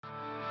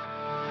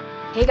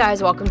Hey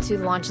guys, welcome to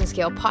the Launch and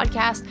Scale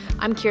podcast.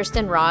 I'm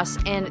Kirsten Ross,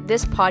 and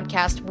this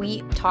podcast,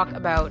 we talk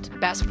about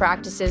best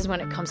practices when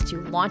it comes to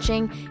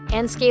launching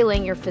and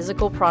scaling your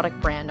physical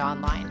product brand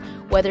online.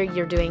 Whether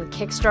you're doing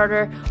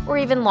Kickstarter or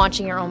even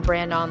launching your own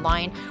brand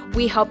online,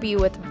 we help you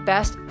with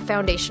best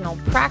foundational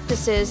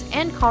practices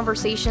and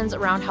conversations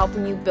around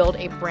helping you build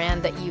a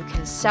brand that you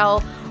can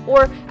sell,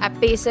 or at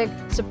basic,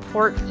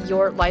 support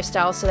your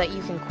lifestyle so that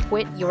you can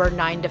quit your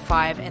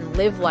 9-to-5 and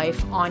live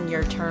life on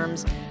your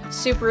terms.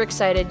 Super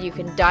excited. You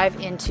can dive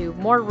into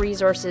more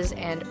resources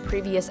and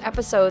previous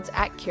episodes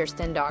at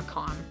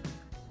kirsten.com.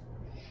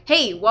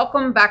 Hey,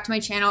 welcome back to my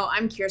channel.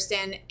 I'm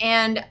Kirsten,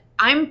 and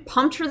I'm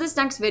pumped for this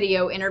next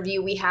video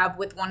interview we have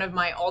with one of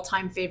my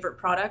all-time favorite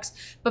products.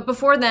 But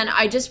before then,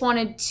 I just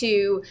wanted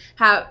to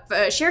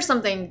share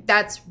something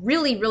that's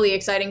really, really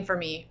exciting for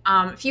me.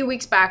 A few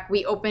weeks back,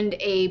 we opened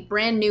a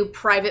brand new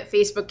private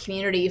Facebook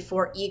community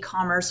for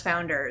e-commerce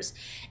founders.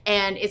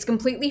 And it's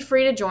completely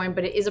free to join,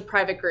 but it is a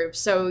private group.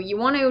 So you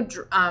want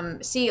to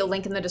see a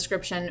link in the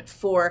description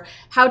for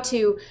how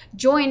to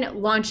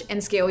join, launch,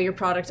 and scale your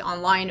product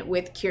online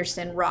with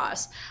Kirsten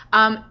Ross.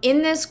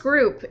 In this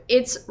group,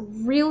 it's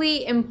really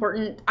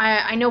important.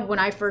 I know when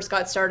I first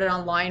got started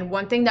online,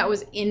 one thing that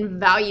was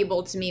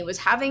invaluable to me was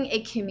having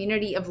a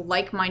community of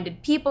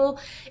like-minded people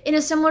in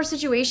a similar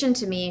situation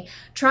to me,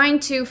 trying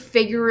to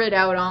figure it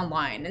out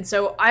online. And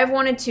so I've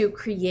wanted to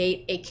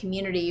create a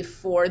community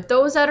for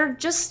those that are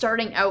just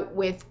starting out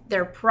with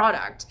their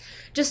product.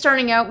 Just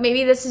starting out,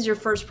 maybe this is your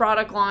first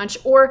product launch,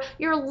 or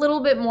you're a little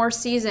bit more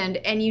seasoned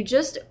and you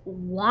just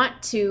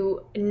want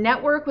to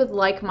network with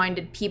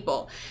like-minded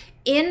people.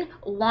 In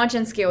Launch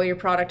and Scale Your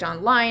Product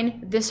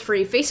Online, this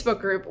free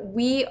Facebook group,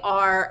 we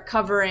are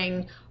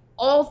covering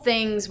all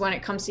things when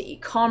it comes to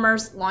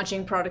e-commerce,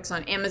 launching products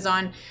on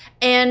Amazon,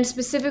 and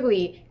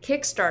specifically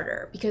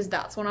Kickstarter, because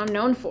that's what I'm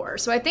known for.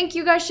 So I think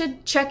you guys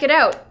should check it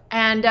out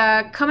and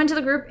come into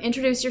the group,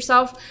 introduce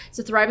yourself. It's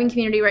a thriving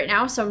community right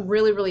now, so I'm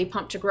really, really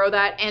pumped to grow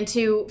that and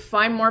to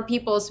find more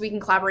people so we can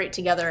collaborate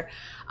together.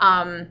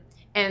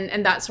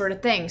 And that sort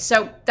of thing.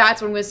 So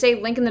that's what I'm going to say.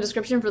 Link in the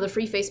description for the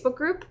free Facebook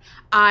group.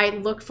 I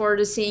look forward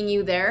to seeing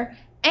you there.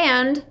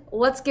 And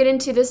let's get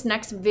into this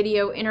next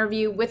video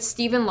interview with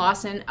Stephen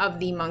Lawson of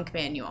the Monk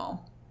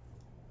Manual.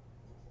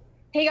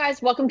 Hey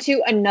guys, welcome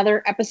to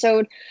another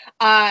episode.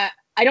 I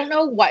don't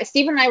know why,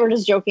 Stephen and I were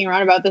just joking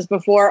around about this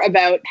before,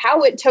 about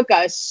how it took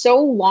us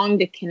so long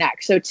to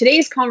connect. So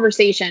today's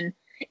conversation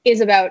is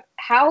about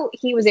how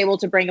he was able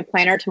to bring a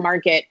planner to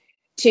market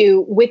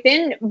to,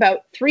 within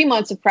about 3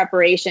 months of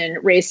preparation,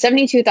 raise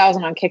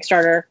 $72,000 on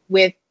Kickstarter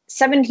with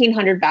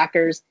 1,700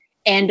 backers,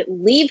 and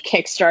leave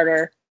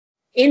Kickstarter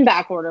in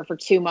back order for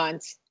 2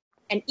 months.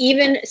 And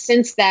even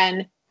since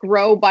then,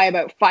 grow by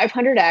about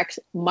 500x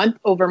month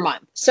over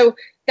month. So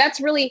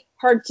that's really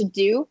hard to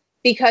do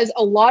because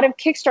a lot of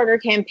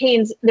Kickstarter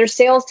campaigns, their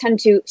sales tend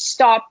to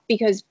stop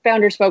because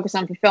founders focus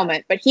on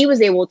fulfillment. But he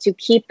was able to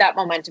keep that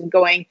momentum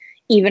going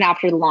even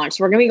after the launch.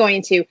 So we're going to be going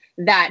into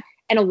that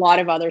and a lot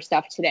of other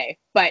stuff today.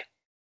 But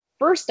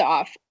first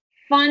off,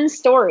 fun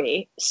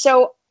story.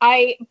 So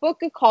I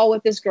booked a call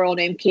with this girl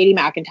named Katie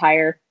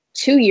McIntyre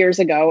 2 years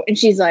ago, and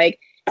she's like,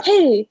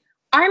 hey,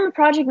 I'm a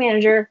project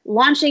manager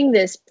launching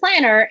this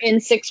planner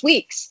in 6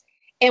 weeks.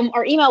 And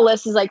our email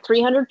list is like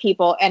 300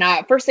 people. And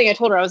first thing I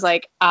told her, I was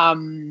like,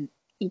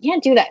 you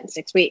can't do that in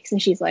 6 weeks.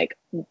 And she's like,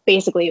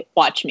 basically,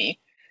 watch me.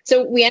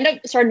 So we end up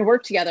starting to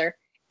work together,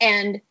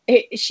 and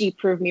she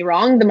proved me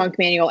wrong. The Monk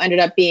Manual ended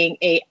up being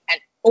an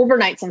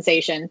overnight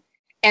sensation.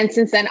 And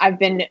since then, I've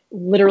been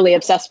literally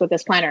obsessed with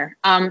this planner.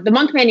 The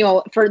Monk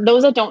Manual, for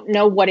those that don't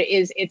know what it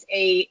is, it's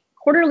a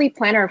quarterly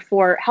planner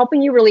for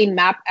helping you really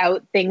map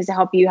out things to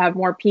help you have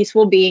more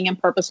peaceful being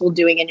and purposeful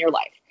doing in your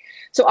life.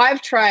 So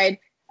I've tried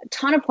a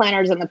ton of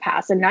planners in the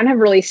past, and none have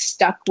really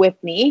stuck with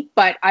me,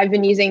 but I've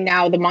been using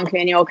now the Monk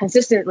Manual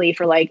consistently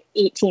for like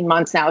 18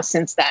 months now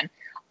since then.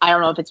 I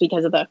don't know if it's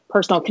because of the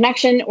personal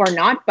connection or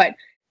not, but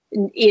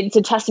it's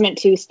a testament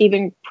to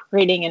Stephen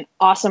creating an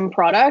awesome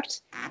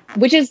product,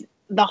 which is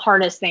the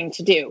hardest thing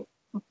to do,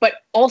 but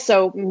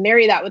also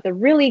marry that with a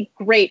really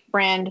great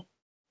brand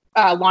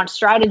launch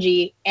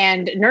strategy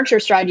and nurture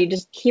strategy,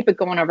 just keep it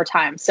going over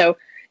time. So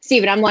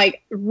Stephen, I'm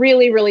like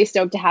really, really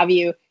stoked to have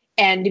you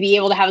and to be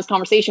able to have this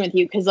conversation with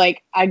you. Cause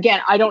like,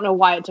 again, I don't know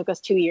why it took us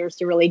 2 years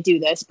to really do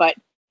this, but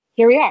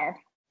here we are.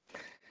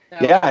 So.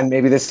 Yeah, and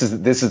maybe this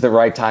is the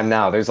right time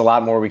now. There's a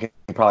lot more we can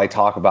probably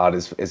talk about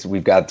as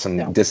we've got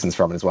some distance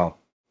from it as well.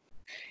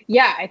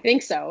 Yeah, I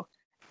think so.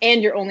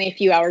 And you're only a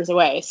few hours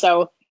away.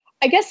 So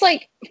I guess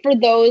like for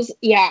those,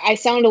 I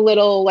sound a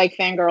little like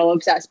fangirl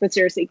obsessed, but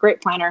seriously,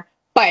 great planner,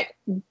 but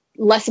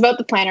less about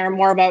the planner,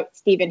 more about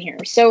Stephen here.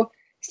 So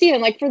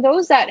Stephen, like for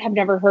those that have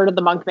never heard of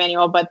the Monk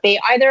Manual, but they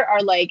either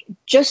are like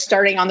just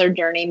starting on their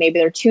journey, maybe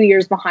they're 2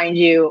 years behind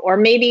you, or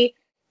maybe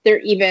they're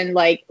even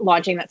like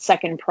launching that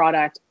second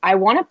product. I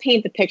want to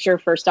paint the picture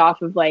first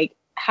off of like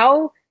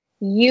how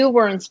you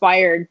were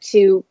inspired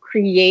to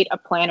create a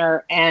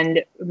planner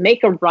and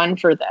make a run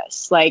for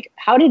this. Like,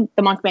 how did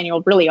the Monk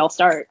Manual really all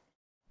start?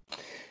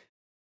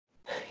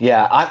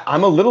 Yeah,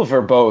 I'm a little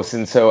verbose,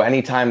 and so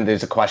anytime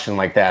there's a question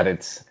like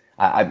that,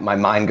 my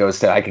mind goes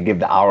to I could give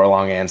the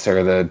hour-long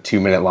answer, the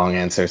 2-minute long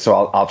answer.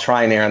 So I'll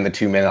try and err on the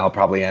 2 minute. I'll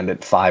probably end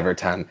at 5 or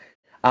 10.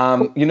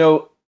 You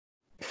know,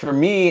 for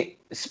me,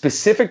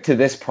 specific to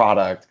this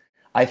product,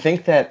 I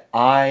think that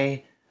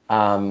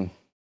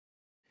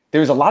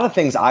there's a lot of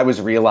things I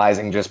was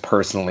realizing just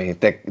personally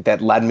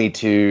that led me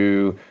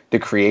to the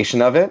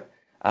creation of it.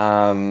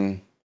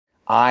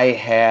 I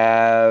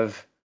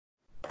have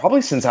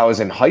probably since I was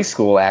in high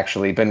school,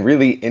 actually, been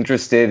really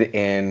interested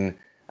in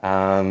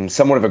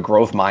somewhat of a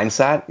growth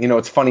mindset. You know,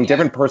 it's funny,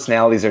 different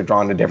personalities are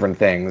drawn to different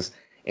things.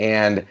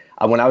 And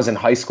when I was in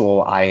high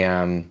school,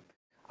 I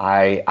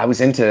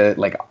was into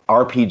like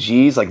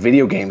RPGs, like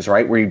video games,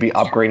 right? Where you'd be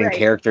upgrading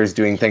characters,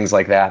 doing things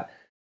like that.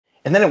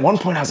 And then at one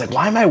point I was like,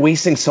 why am I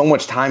wasting so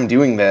much time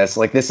doing this?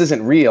 Like, this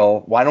isn't real.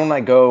 Why don't I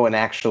go and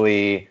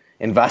actually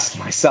invest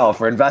in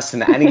myself or invest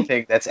in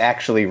anything that's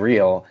actually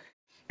real?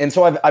 And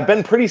so I've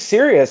been pretty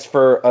serious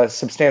for a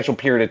substantial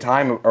period of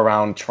time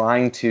around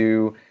trying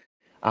to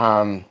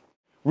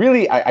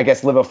really, I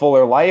guess, live a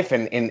fuller life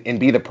and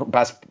be the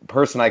best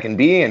person I can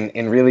be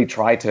and really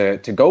try to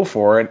go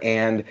for it.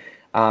 And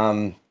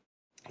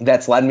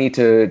that's led me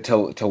to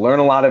learn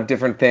a lot of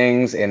different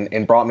things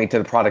and brought me to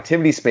the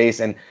productivity space.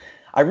 And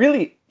I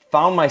really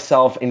found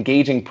myself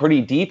engaging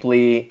pretty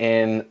deeply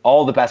in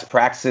all the best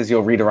practices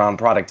you'll read around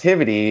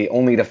productivity,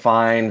 only to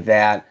find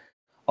that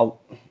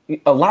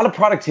a lot of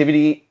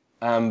productivity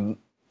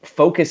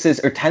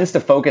focuses or tends to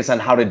focus on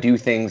how to do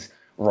things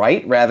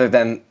right rather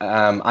than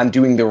on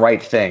doing the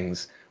right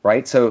things,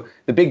 right? So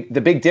the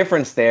big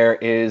difference there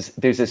is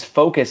there's this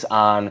focus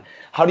on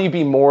how do you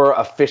be more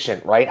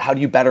efficient, right? How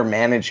do you better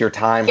manage your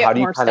time? How do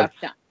you kind of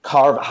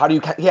how do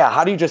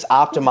you just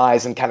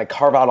optimize and kind of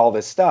carve out all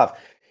this stuff?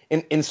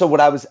 And so what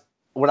I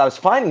was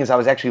finding is I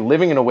was actually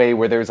living in a way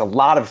where there's a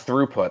lot of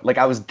throughput. Like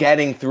I was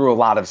getting through a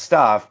lot of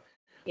stuff,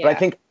 but I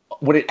think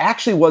what it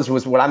actually was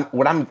what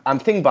I'm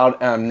thinking about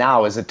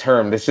now as a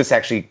term. This just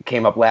actually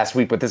came up last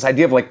week, but this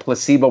idea of like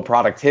placebo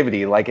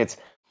productivity, like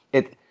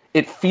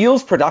it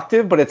feels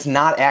productive, but it's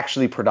not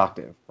actually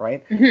productive,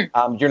 right?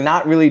 Mm-hmm. You're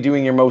not really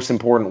doing your most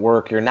important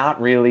work. You're not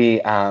really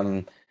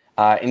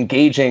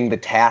engaging the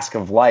task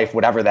of life,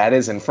 whatever that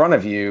is in front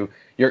of you.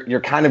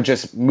 You're kind of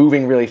just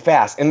moving really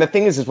fast. And the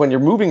thing is when you're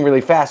moving really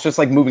fast, just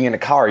like moving in a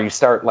car, you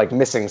start like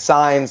missing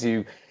signs.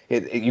 You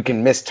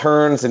can miss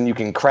turns and you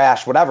can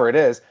crash, whatever it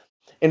is.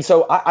 And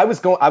so I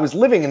was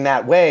living in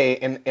that way,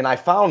 and I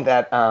found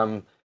that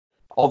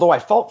although I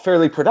felt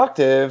fairly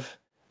productive,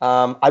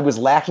 I was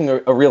lacking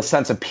a real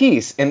sense of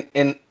peace.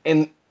 And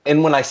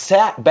when I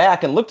sat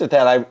back and looked at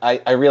that,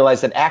 I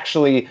realized that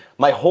actually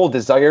my whole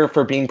desire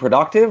for being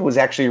productive was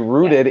actually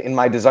rooted in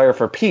my desire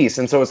for peace.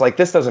 And so it's like,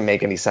 this doesn't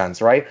make any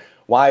sense, right?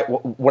 Why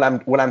what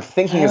I'm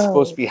thinking is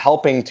supposed to be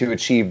helping to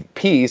achieve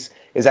peace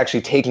is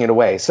actually taking it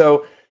away.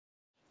 So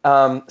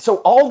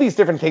all these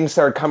different things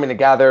started coming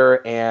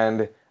together,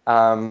 and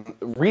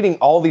reading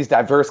all these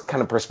diverse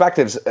kind of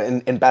perspectives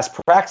and best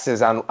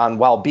practices on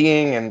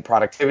well-being and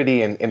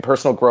productivity and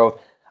personal growth,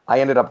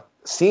 I ended up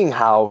seeing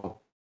how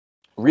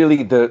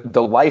really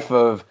the life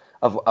of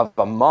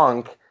a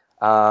monk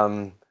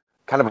kind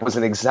of was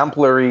an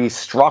exemplary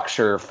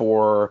structure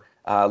for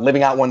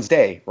living out one's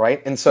day,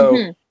 right? And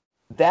so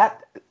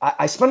that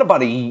I spent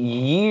about a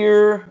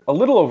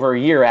little over a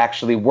year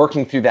actually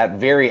working through that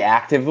very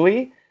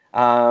actively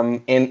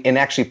and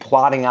actually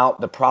plotting out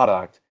the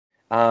product.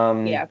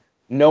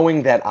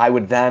 Knowing that I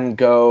would then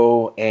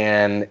go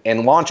and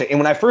launch it. And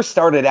when I first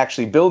started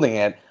actually building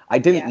it, I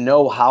didn't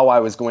know how I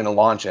was going to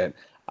launch it.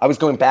 I was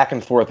going back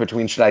and forth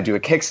between should I do a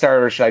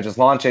Kickstarter, should I just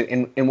launch it?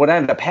 And what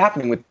ended up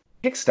happening with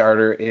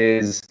Kickstarter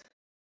is,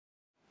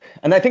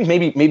 and I think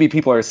maybe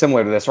people are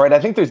similar to this, right? I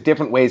think there's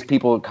different ways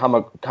people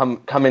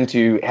come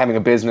into having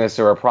a business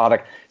or a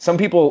product. Some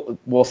people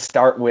will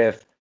start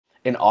with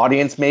an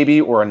audience maybe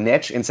or a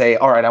niche and say,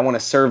 all right, I want to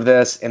serve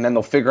this, and then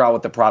they'll figure out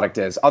what the product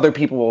is. Other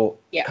people will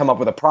come up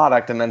with a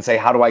product and then say,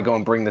 how do I go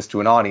and bring this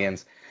to an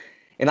audience?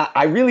 And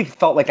I really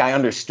felt like I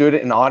understood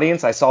an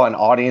audience. I saw an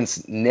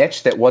audience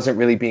niche that wasn't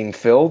really being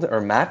filled or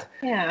met.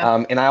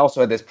 And I also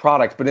had this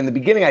product, but in the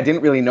beginning, I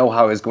didn't really know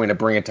how I was going to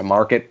bring it to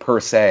market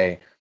per se.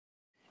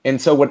 And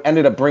so what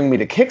ended up bringing me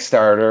to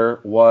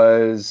Kickstarter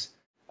was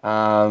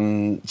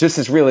just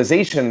this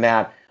realization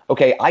that,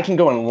 okay, I can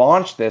go and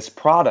launch this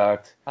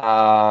product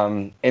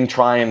and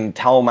try and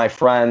tell my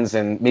friends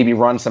and maybe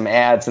run some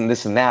ads and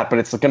this and that, but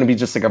it's going to be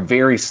just like a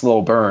very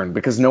slow burn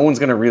because no one's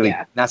going to really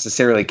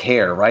necessarily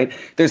care, right?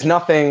 There's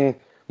nothing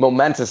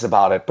momentous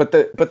about it. But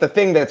the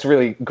thing that's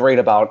really great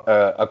about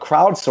a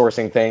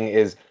crowdsourcing thing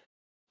is,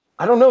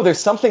 I don't know, there's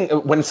something,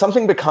 when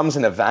something becomes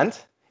an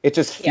event, it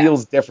just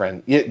feels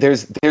different.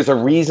 There's a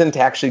reason to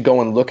actually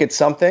go and look at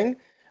something.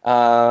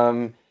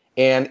 And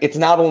it's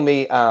not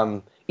only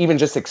even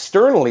just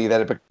externally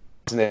that it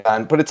becomes an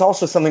event, but it's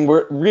also something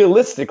where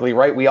realistically,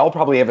 right, we all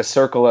probably have a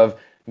circle of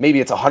maybe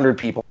it's 100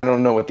 people. I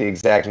don't know what the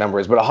exact number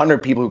is, but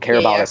 100 people who care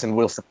about us and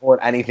will support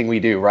anything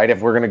we do, right?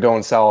 If we're going to go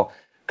and sell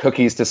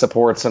cookies to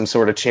support some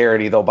sort of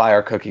charity, they'll buy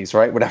our cookies,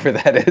 right? Whatever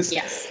that is.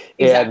 Yes,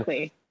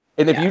 exactly.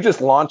 And if you just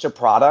launch a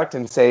product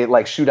and say,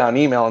 like, shoot out an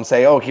email and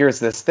say, oh, here's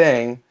this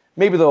thing,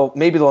 maybe they'll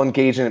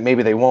engage in it,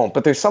 maybe they won't.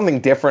 But there's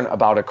something different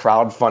about a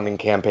crowdfunding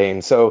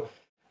campaign. So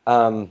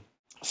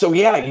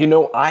yeah, you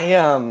know,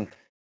 I'm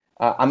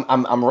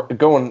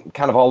going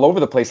kind of all over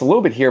the place a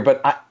little bit here,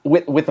 but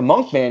with the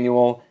Monk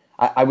Manual,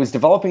 I was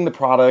developing the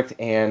product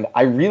and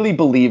I really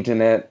believed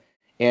in it.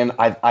 And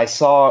I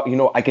saw, you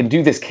know, I can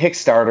do this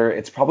Kickstarter.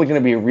 It's probably going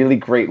to be a really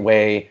great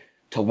way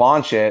to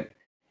launch it.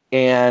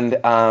 And,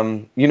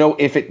 you know,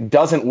 if it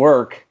doesn't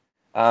work,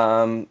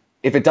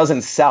 if it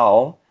doesn't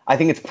sell, I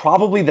think it's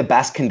probably the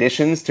best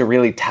conditions to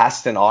really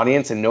test an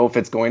audience and know if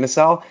it's going to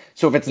sell.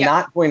 So if it's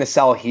not going to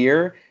sell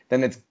here,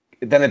 then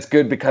it's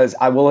good because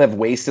I will have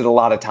wasted a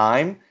lot of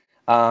time.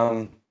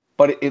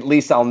 But at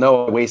least I'll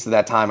know I wasted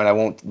that time and I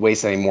won't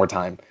waste any more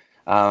time.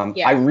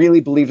 I really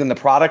believed in the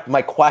product.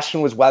 My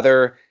question was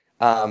whether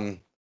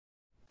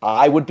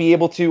I would be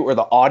able to, or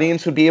the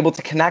audience would be able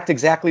to connect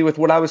exactly with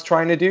what I was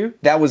trying to do.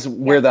 That was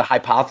where the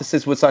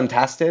hypothesis was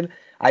untested.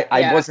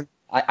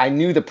 I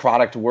knew the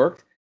product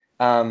worked,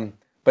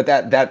 but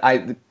that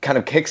I kind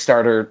of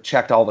Kickstarter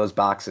checked all those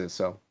boxes.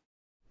 So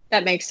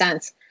that makes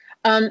sense.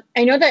 I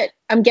know that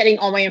I'm getting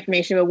all my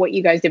information about what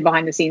you guys did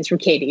behind the scenes from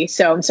Katie.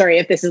 So I'm sorry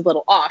if this is a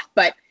little off,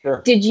 but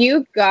Did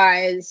you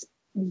guys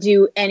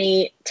do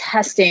any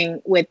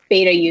testing with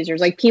beta users,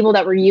 like people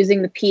that were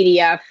using the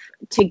PDF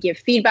to give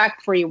feedback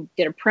before you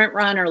did a print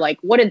run, or like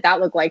what did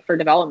that look like for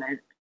development?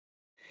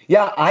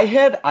 Yeah, I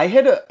had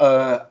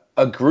a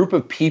group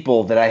of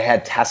people that I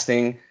had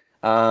testing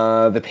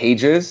the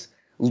pages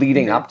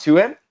leading up to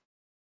it,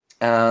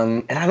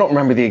 and I don't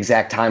remember the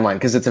exact timeline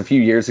because it's a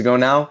few years ago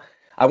now.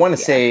 I want to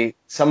say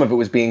some of it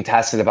was being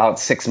tested about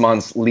 6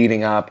 months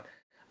leading up.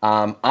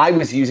 I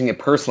was using it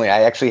personally.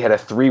 I actually had a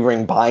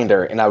 3-ring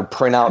binder, and I would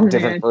print out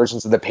different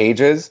versions of the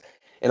pages.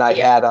 And I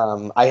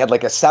had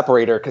like a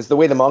separator, because the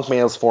way the Monk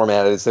Manual is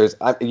formatted is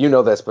you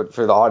know this, but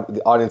for the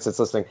audience that's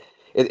listening,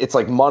 it's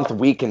like month,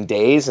 week, and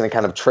days, and it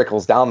kind of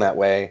trickles down that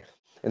way.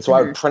 And so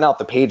I would print out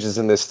the pages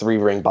in this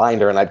 3-ring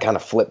binder, and I'd kind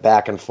of flip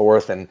back and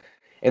forth, and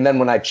then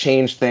when I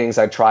changed things,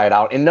 I'd try it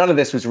out. And none of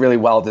this was really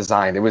well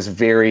designed. It was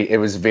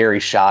very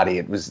shoddy.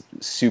 It was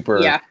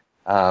super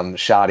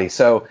shoddy.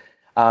 So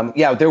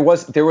there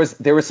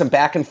was some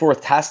back and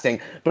forth testing.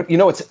 But you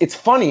know, it's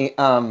funny.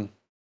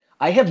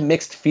 I have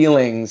mixed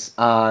feelings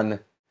on.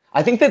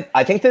 I think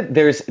that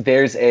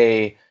there's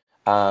a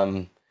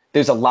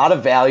lot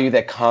of value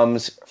that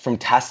comes from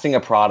testing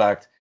a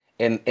product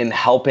and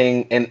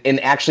helping and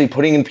actually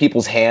putting in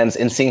people's hands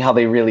and seeing how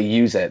they really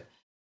use it.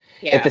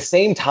 Yeah. At the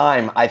same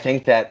time, I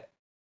think that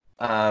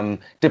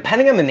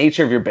depending on the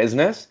nature of your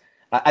business,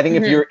 I think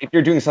if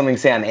you're doing something,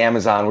 say on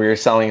Amazon, where you're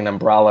selling an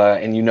umbrella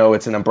and you know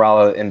it's an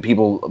umbrella and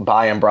people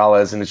buy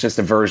umbrellas and it's just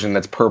a version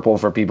that's purple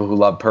for people who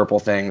love purple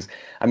things.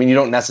 I mean, you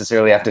don't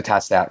necessarily have to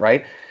test that,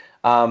 right?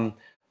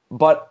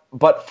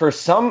 But for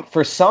some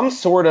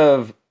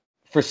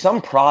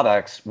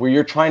products where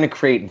you're trying to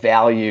create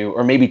value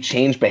or maybe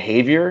change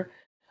behavior,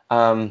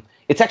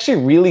 it's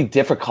actually really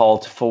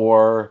difficult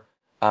for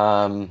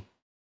an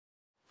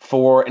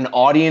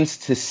audience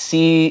to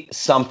see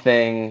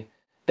something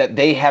that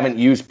they haven't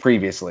used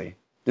previously.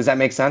 Does that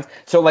make sense?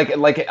 So like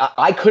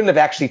I couldn't have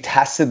actually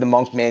tested the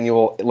Monk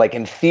Manual like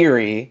in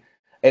theory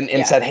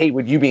and said, hey,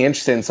 would you be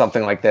interested in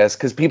something like this?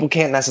 Because people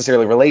can't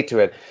necessarily relate to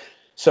it.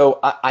 So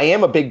I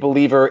am a big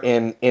believer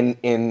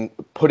in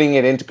putting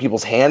it into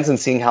people's hands and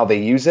seeing how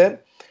they use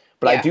it.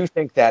 But I do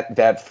think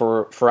that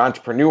for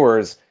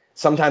entrepreneurs,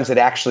 sometimes it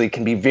actually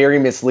can be very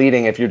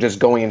misleading if you're just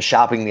going and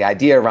shopping the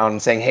idea around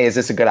and saying, hey, is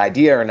this a good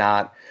idea or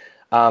not?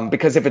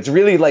 Because if it's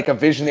really like a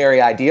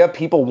visionary idea,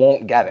 people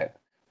won't get it,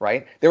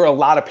 right? There were a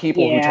lot of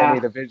people who told me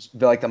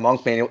the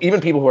Monk Manual,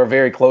 even people who are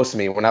very close to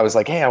me, when I was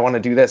like, hey, I want to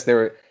do this,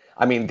 they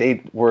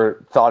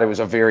thought it was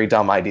a very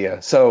dumb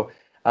idea. So,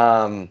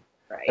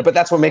 but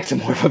that's what makes it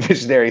more of a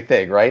visionary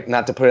thing, right?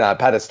 Not to put it on a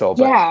pedestal,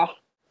 but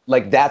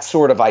like that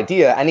sort of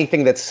idea,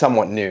 anything that's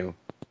somewhat new.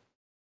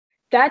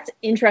 That's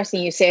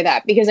interesting you say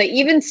that, because I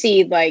even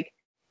see like,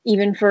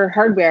 even for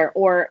hardware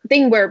or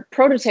thing where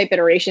prototype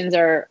iterations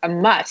are a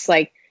must,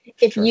 like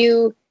if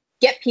you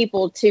get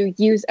people to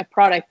use a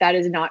product that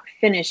is not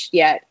finished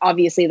yet,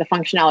 obviously the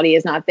functionality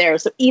is not there.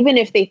 So even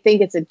if they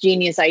think it's a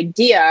genius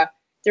idea,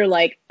 they're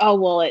like, oh,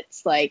 well,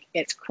 it's like,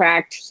 it's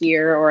cracked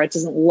here, or it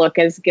doesn't look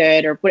as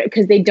good, or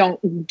because they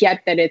don't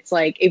get that it's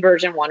like a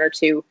version 1 or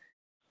 2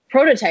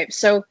 prototype.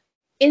 So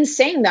in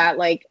saying that,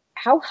 like,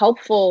 how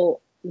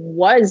helpful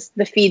was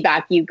the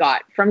feedback you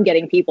got from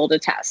getting people to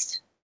test?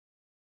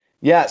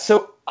 Yeah.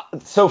 So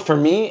for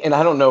me, and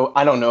I don't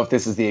know if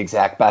this is the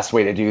exact best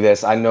way to do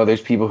this. I know there's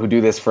people who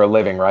do this for a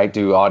living, right?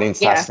 Do audience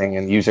testing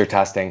and user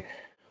testing.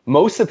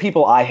 Most of the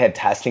people I had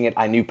testing it,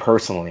 I knew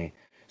personally.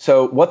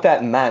 So what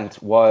that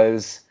meant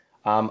was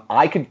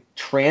I could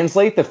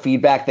translate the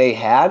feedback they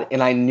had,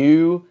 and I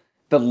knew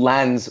the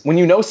lens. When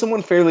you know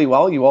someone fairly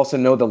well, you also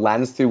know the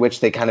lens through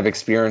which they kind of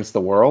experience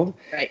the world.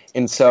 Right.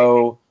 And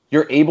so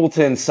you're able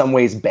to in some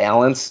ways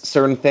balance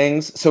certain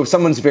things. So if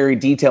someone's very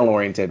detail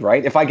oriented,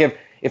 right?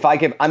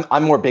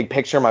 I'm more big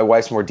picture, my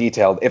wife's more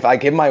detailed. If I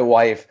give my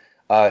wife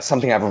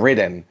something I've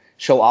written,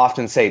 she'll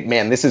often say,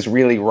 man, this is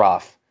really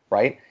rough,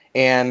 right?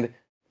 And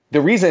the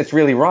reason it's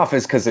really rough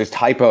is because there's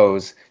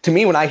typos. To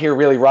me, when I hear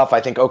really rough,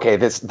 I think, okay,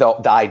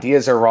 the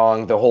ideas are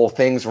wrong, the whole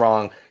thing's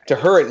wrong. To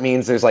her, it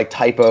means there's like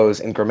typos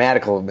and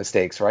grammatical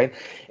mistakes, right?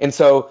 And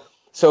so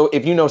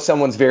if you know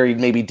someone's very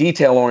maybe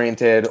detail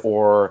oriented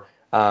or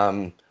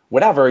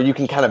whatever, you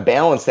can kind of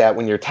balance that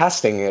when you're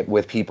testing it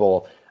with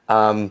people.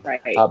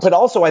 Right. But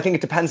also, I think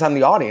it depends on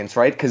the audience,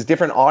 right? Because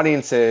different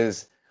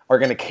audiences are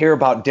going to care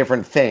about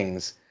different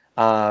things.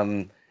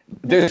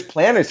 There's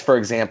planners, for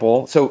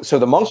example. So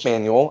the Monk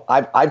Manual,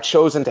 I've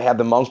chosen to have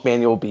the Monk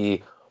Manual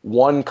be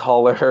one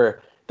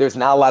color. There's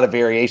not a lot of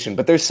variation,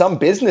 but there's some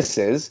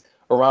businesses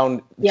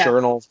around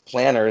journals,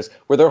 planners,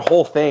 where their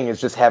whole thing is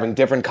just having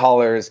different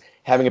colors,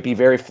 having it be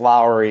very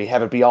flowery,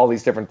 have it be all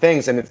these different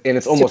things, and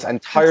it's almost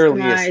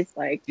entirely it's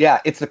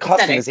the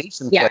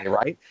customization play,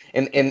 right?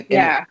 And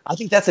I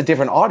think that's a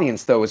different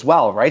audience though as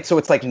well, right? So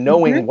it's like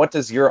knowing what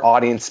does your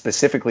audience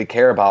specifically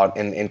care about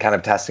and kind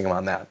of testing them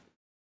on that.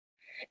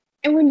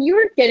 And when you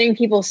were getting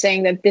people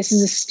saying that this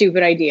is a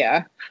stupid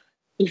idea,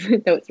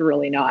 even though it's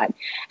really not,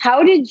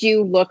 how did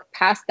you look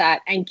past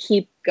that and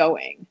keep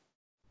going?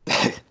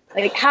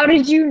 Like, how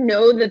did you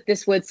know that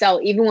this would sell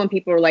even when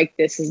people were like,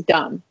 this is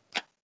dumb?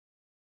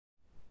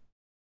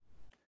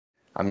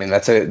 I mean,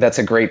 that's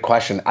a great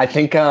question. I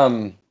think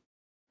I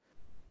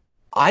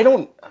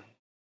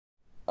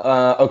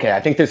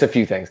think there's a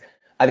few things.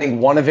 I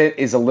think one of it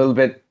is a little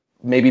bit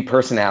maybe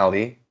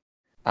personality.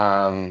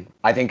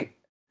 I think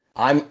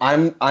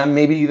I'm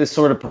maybe the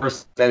sort of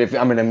person that if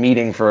I'm in a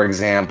meeting, for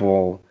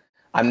example,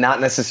 I'm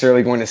not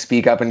necessarily going to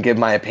speak up and give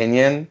my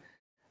opinion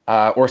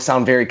or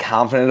sound very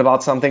confident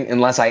about something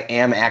unless I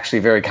am actually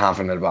very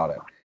confident about it.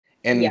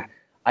 And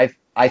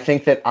I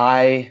think that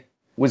I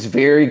was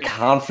very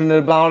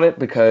confident about it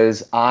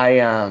because I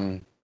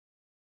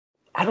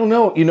don't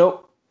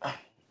know,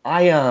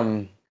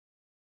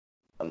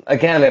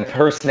 again, a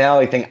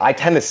personality thing. I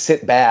tend to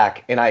sit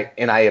back and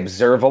I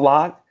observe a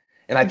lot.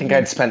 And I think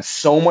I'd spent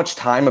so much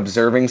time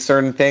observing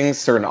certain things,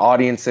 certain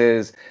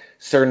audiences,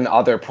 certain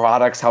other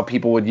products, how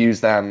people would use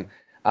them.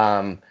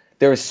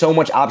 There was so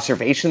much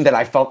observation that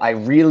I felt I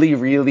really,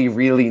 really,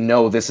 really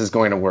know this is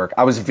going to work.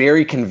 I was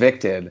very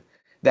convicted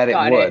that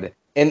it would.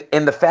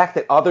 And the fact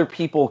that other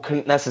people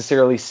couldn't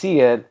necessarily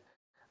see it,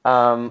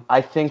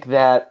 I think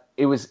that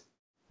it was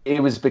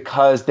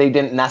because they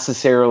didn't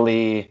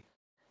necessarily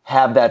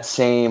have that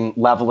same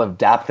level of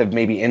depth of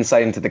maybe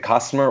insight into the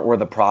customer or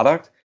the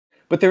product.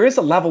 But there is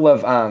a level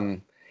of,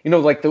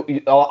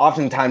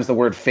 oftentimes the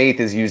word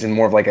faith is used in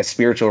more of like a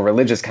spiritual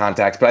religious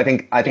context. But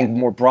I think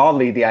more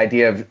broadly, the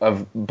idea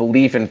of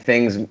belief in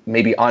things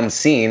maybe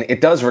unseen, it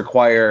does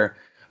require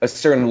a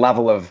certain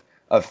level of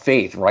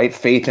faith, right?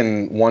 Faith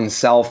in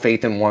oneself,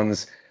 faith in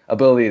one's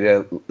ability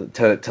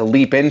to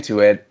leap into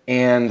it.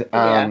 And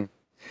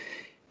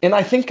and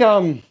I think,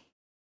 I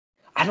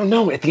don't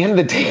know, at the end of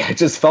the day, I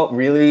just felt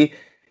really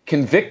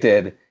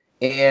convicted.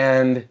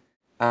 And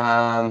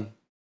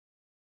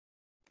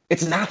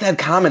it's not that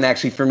common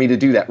actually for me to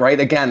do that, right?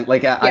 Again,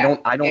 like I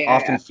don't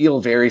often feel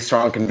very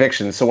strong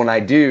conviction. So when I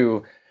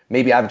do,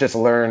 maybe I've just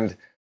learned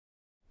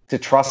to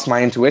trust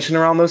my intuition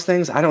around those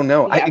things. I don't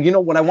know.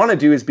 What I want to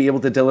do is be able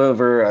to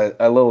deliver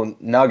a little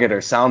nugget or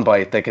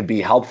soundbite that could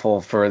be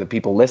helpful for the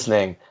people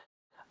listening.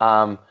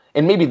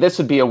 And maybe this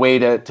would be a way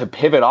to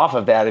pivot off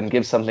of that and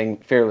give something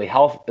fairly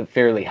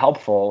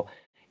helpful.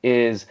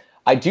 Is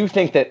I do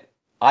think that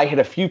I had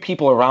a few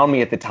people around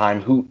me at the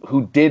time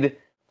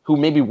who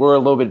maybe were a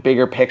little bit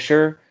bigger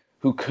picture,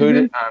 who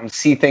could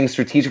see things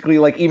strategically,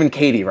 like even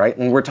Katie, right?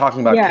 When we're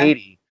talking about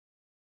Katie,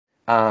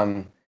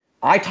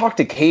 I talked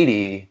to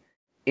Katie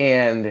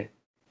and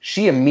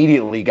she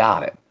immediately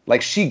got it.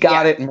 Like she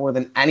got it more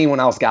than anyone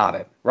else got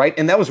it, right?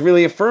 And that was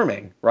really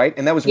affirming, right?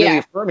 And that was really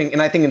affirming.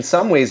 And I think in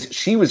some ways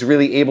she was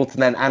really able to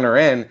then enter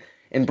in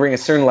and bring a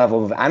certain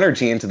level of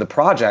energy into the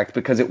project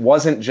because it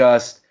wasn't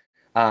just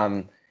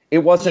like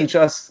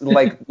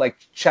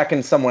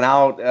checking someone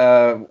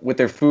out with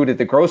their food at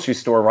the grocery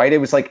store, right? It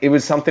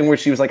was something where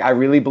she was like, I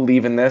really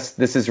believe in this.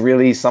 This is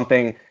really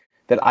something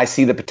that I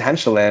see the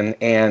potential in.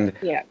 And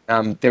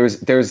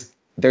there's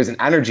an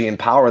energy and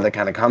power that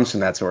kind of comes from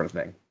that sort of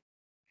thing.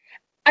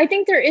 I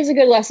think there is a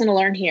good lesson to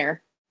learn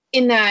here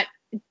in that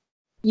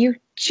you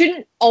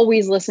shouldn't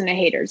always listen to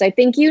haters. I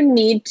think you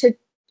need to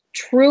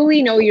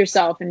truly know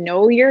yourself and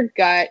know your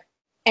gut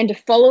and to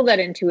follow that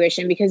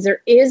intuition, because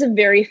there is a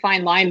very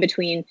fine line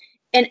between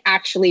an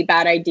actually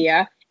bad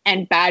idea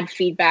and bad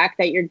feedback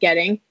that you're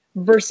getting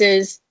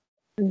versus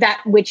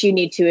that which you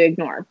need to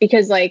ignore.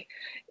 Because like,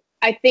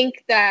 I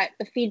think that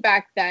the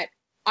feedback that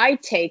I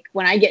take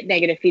when I get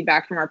negative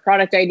feedback from our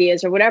product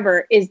ideas or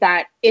whatever is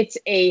that it's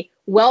a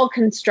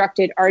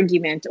well-constructed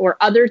argument or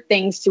other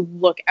things to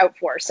look out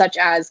for, such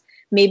as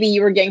maybe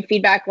you were getting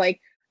feedback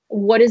like,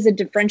 what is the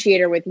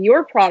differentiator with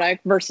your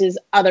product versus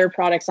other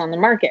products on the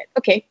market?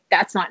 Okay,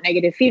 that's not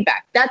negative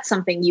feedback. That's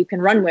something you can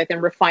run with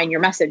and refine your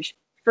message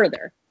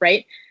further,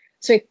 right?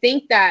 So I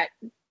think that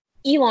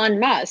Elon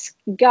Musk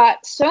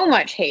got so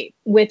much hate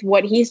with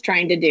what he's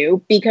trying to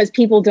do because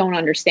people don't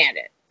understand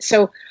it.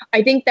 So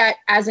I think that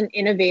as an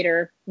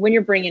innovator, when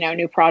you're bringing out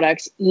new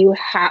products,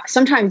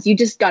 sometimes you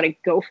just got to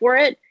go for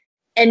it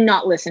and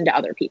not listen to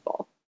other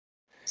people.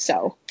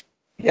 So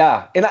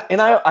yeah,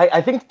 and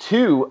I think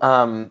too,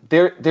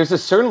 there's a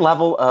certain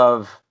level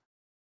of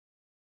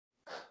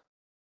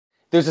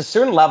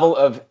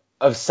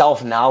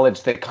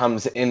self-knowledge that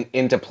comes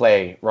into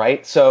play,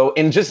 right? So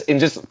in just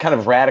kind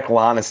of radical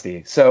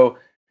honesty. So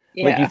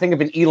like you think of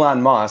an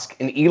Elon Musk,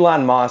 and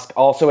Elon Musk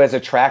also has a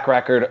track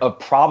record of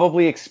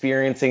probably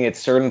experiencing at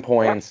certain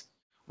points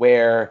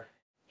where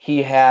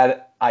he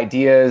had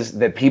ideas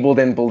that people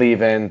didn't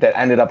believe in that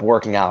ended up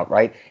working out,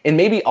 right? And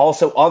maybe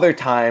also other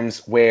times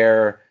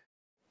where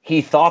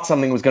he thought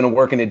something was going to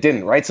work and it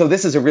didn't, right? So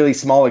this is a really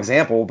small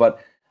example,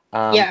 but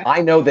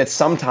I know that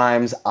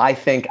sometimes I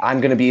think I'm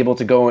going to be able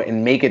to go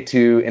and make it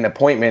to an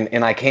appointment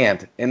and I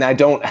can't. And I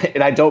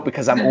don't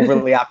because I'm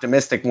overly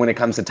optimistic when it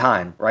comes to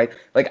time, right?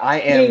 Like I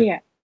am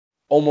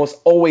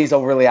almost always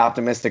overly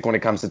optimistic when it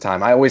comes to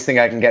time. I always think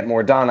I can get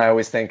more done. I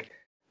always think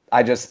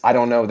I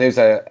don't know.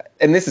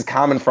 And this is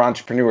common for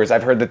entrepreneurs.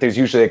 I've heard that there's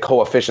usually a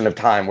coefficient of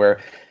time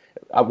where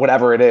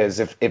whatever it is,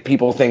 if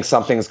people think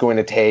something's going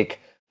to take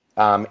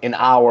an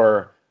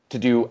hour to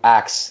do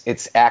X,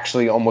 it's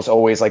actually almost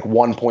always like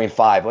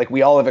 1.5. Like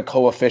we all have a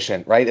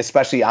coefficient, right?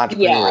 Especially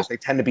entrepreneurs. They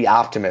tend to be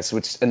optimists,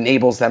 which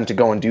enables them to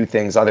go and do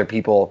things other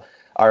people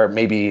are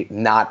maybe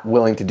not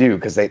willing to do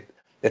because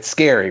it's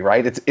scary,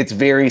 right? It's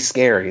very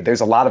scary.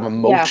 There's a lot of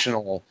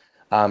emotional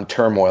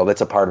turmoil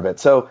that's a part of it.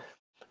 So,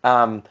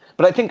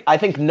 but I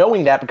think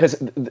knowing that, because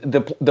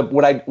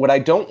what I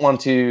don't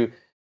want to,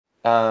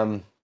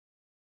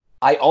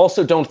 I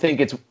also don't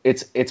think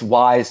it's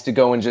wise to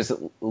go and just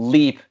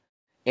leap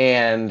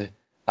and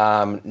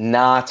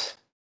not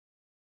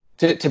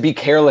to be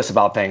careless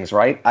about things,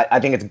 right? I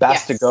think it's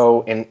best to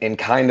go and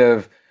kind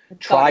of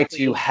try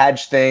to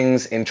hedge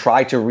things and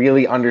try to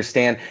really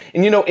understand.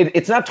 And,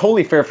 it's not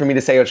totally fair for me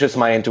to say, oh, it's just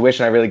my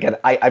intuition. I really get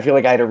it. I feel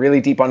like I had a really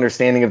deep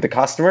understanding of the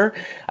customer.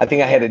 I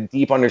think I had a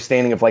deep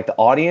understanding of like the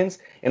audience.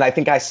 And I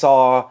think I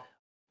saw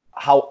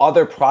how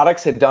other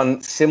products had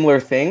done similar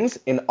things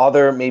in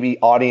other maybe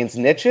audience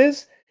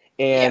niches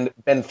and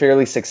been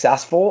fairly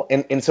successful.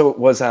 And so it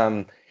was,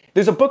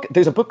 there's a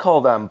book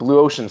called Blue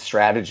Ocean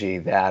Strategy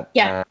that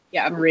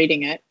I'm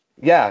reading it.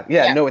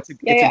 No, it's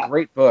a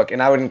great book,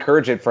 and I would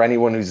encourage it for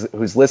anyone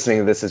who's listening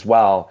to this as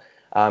well,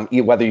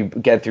 whether you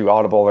get it through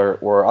Audible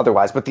or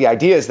otherwise. But the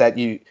idea is that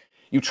you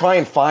try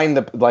and find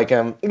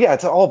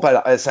it's all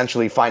about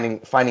essentially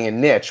finding a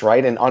niche,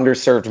 right, an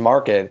underserved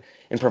market,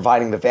 and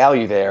providing the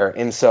value there.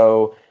 And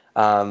so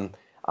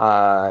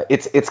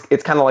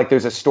it's kind of like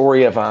there's a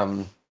story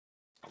of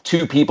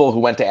two people who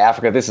went to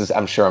Africa. This is,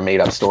 I'm sure, a made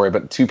up story,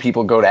 but two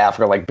people go to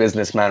Africa like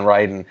businessmen,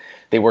 right? And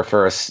they work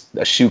for a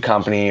shoe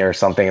company or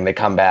something, and they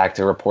come back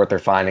to report their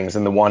findings.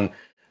 And the one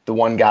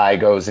guy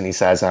goes and he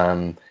says,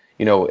 our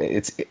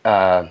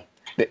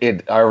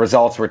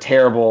results were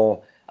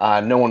terrible.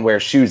 No one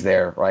wears shoes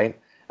there, right?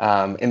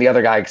 And the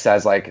other guy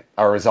says, like,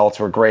 our results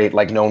were great.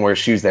 Like, no one wears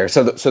shoes there.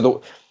 So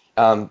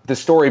the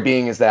story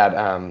being is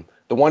that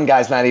the one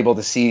guy's not able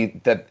to see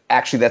that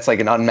actually that's like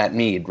an unmet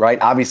need, right?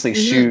 Obviously,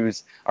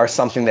 shoes are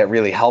something that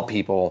really help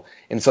people.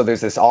 And so there's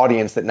this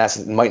audience that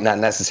might not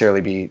necessarily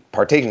be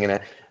partaking in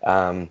it.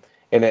 And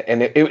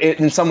it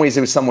in some ways,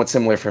 it was somewhat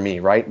similar for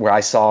me, right? Where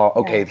I saw,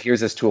 okay, here's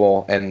this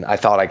tool, and I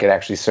thought I could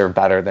actually serve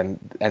better than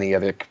any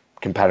other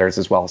competitors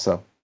as well.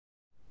 So,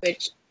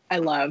 which I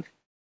love.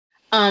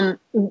 I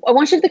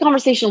want to shift the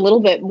conversation a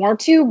little bit more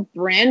to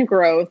brand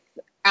growth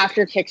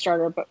after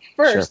Kickstarter. But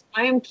first,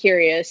 I am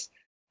curious,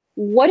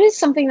 what is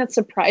something that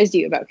surprised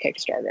you about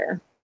Kickstarter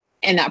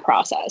in that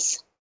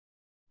process?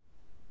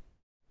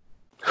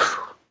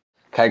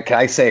 Can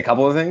I say a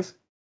couple of things?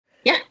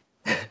 Yeah.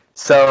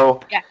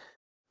 So,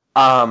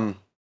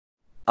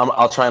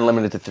 I'll try and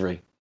limit it to 3.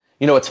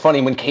 It's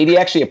funny, when Katie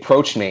actually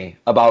approached me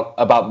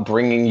about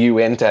bringing you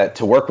in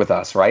to work with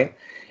us, right?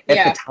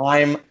 At the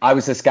time, I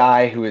was this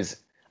guy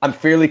I'm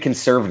fairly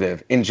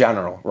conservative in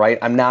general, right?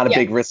 I'm not a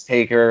big risk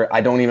taker. I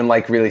don't even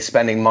like really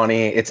spending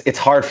money. It's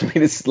hard for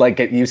me to like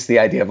get used to the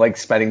idea of like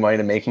spending money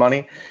to make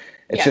money.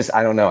 It's just,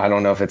 I don't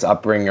know if it's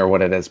upbringing or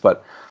what it is.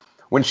 But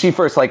when she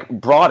first like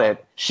brought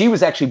it, she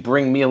was actually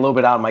bringing me a little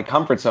bit out of my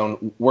comfort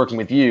zone working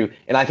with you.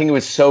 And I think it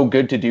was so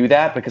good to do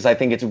that, because I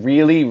think it's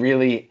really,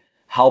 really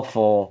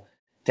helpful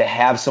to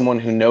have someone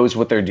who knows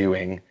what they're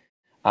doing,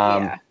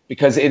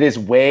 because it is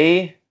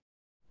way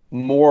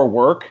more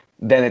work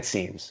than it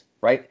seems,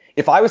 right?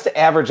 If I was to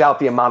average out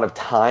the amount of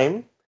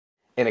time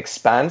and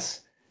expense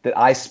that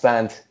I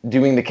spent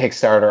doing the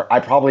Kickstarter, I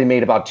probably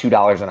made about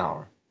 $2 an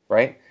hour,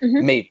 right?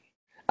 Maybe.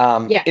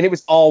 And it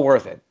was all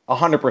worth it.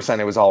 100%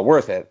 it was all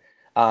worth it.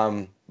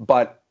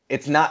 But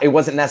it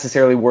wasn't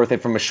necessarily worth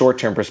it from a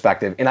short-term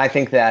perspective. And I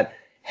think that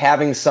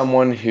having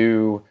someone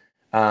who,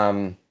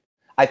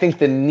 I think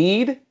the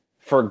need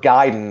for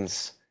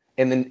guidance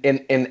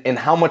in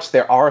how much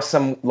there are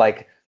some,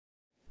 like,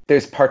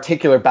 there's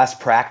particular best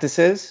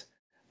practices.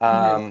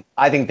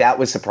 I think that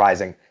was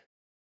surprising.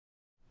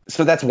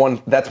 So that's one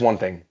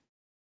thing.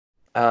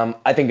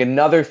 I think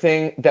another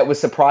thing that was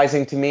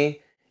surprising to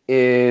me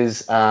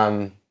is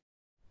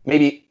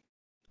maybe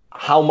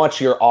how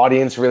much your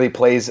audience really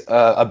plays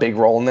a big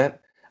role in it.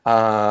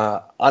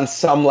 On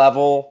some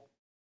level,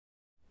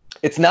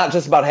 it's not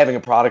just about having a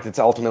product, it's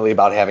ultimately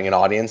about having an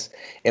audience.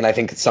 And I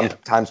think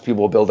sometimes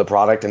people will build a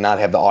product and not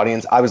have the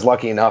audience. I was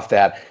lucky enough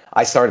that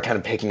I started kind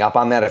of picking up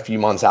on that a few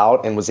months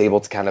out and was able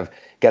to kind of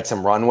get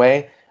some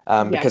runway.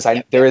 Because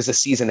there is a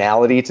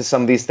seasonality to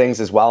some of these things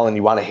as well, and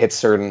you want to hit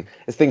certain,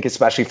 I think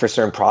especially for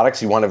certain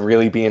products, you want to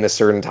really be in a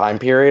certain time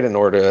period in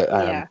order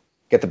to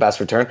get the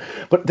best return.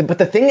 But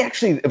the thing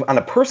actually on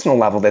a personal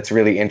level that's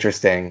really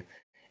interesting,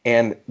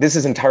 and this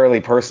is entirely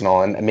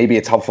personal, and maybe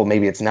it's helpful,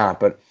 maybe it's not,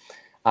 but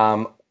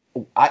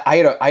I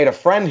had a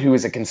friend who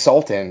is a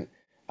consultant,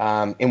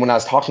 and when I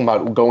was talking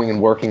about going and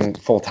working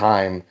full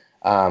time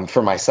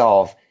for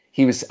myself,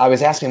 I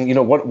was asking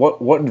him,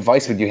 what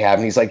advice would you have?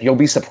 And he's like, you'll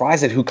be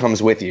surprised at who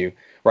comes with you,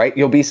 right?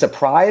 You'll be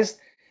surprised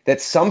that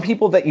some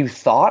people that you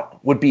thought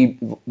would be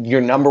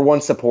your number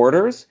one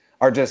supporters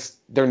are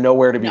they're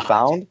nowhere to be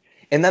found.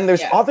 And then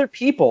there's other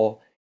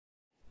people,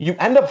 you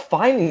end up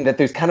finding that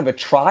there's kind of a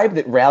tribe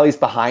that rallies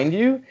behind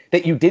you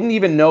that you didn't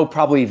even know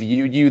probably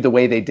viewed you the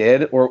way they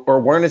did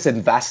or weren't as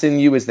invested in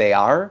you as they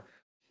are.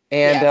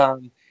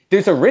 And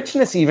there's a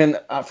richness even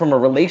from a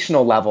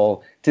relational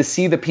level to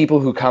see the people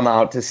who come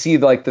out, to see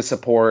like the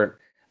support.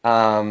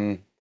 And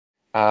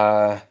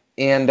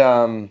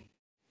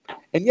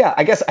yeah,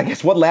 I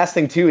guess one last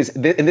thing too is,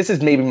 and this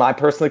is maybe my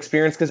personal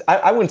experience, because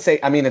I wouldn't say,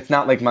 I mean, it's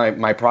not like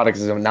my product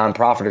is a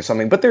nonprofit or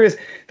something, but there is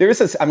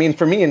this, I mean,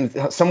 for me,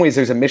 in some ways,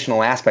 there's a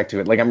missional aspect to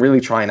it. Like I'm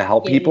really trying to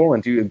help people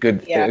and do a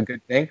good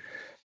thing.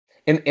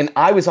 And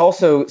I was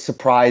also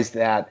surprised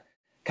at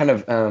kind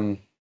of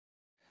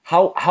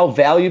how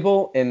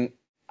valuable and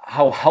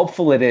how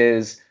helpful it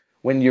is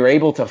when you're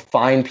able to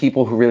find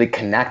people who really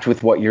connect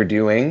with what you're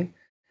doing.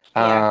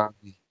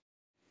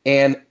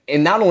 And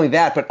not only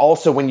that, but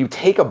also when you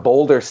take a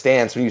bolder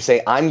stance, when you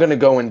say, I'm going to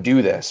go and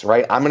do this,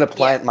 right? I'm going to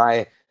plant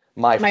my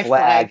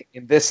flag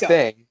in this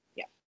thing.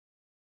 Yeah.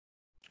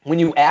 When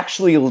you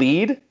actually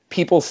lead,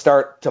 people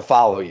start to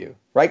follow you,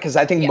 right? Because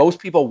I think most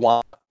people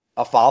want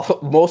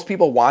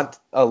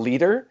a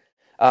leader.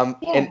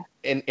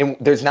 And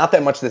there's not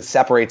that much that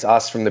separates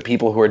us from the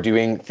people who are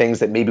doing things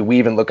that maybe we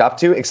even look up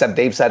to, except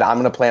they've said, I'm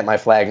going to plant my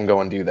flag and go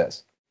and do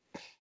this.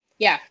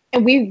 Yeah.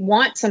 And we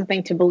want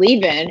something to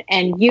believe in,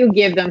 and you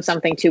give them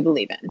something to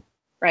believe in,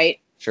 right?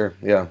 Sure.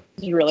 Yeah.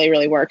 It really,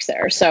 really works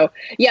there. So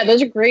yeah,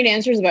 those are great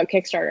answers about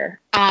Kickstarter.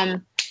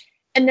 And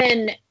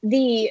then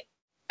the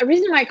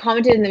reason why I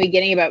commented in the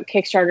beginning about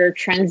Kickstarter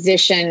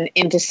transition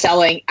into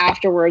selling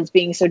afterwards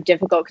being so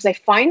difficult, because I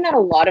find that a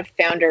lot of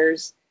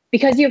founders,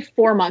 because you have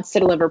 4 months to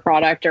deliver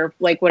product or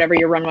like whatever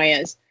your runway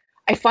is,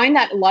 I find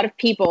that a lot of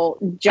people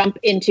jump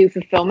into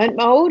fulfillment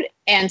mode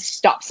and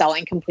stop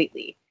selling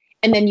completely.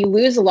 And then you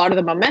lose a lot of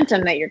the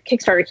momentum that your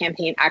Kickstarter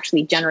campaign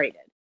actually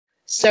generated.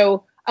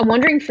 So I'm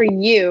wondering for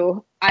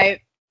you, I'm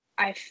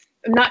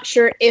not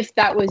sure if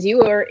that was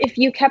you or if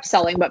you kept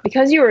selling, but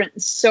because you were in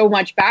so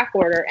much back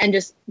order and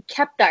just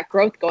kept that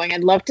growth going,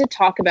 I'd love to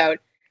talk about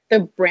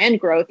the brand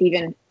growth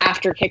even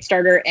after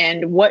Kickstarter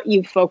and what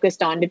you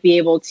focused on to be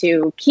able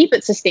to keep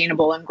it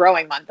sustainable and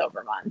growing month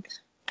over month.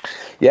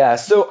 Yeah,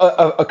 so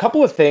a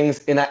couple of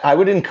things, and I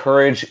would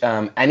encourage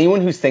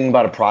anyone who's thinking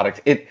about a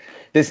product.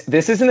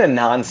 This isn't a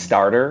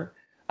non-starter.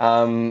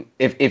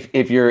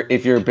 If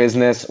your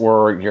business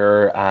or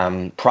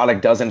your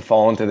product doesn't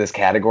fall into this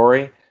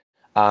category,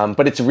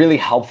 but it's really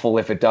helpful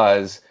if it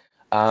does.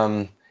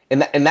 And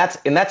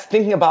that's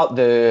thinking about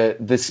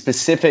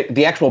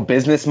the actual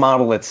business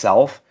model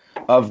itself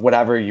of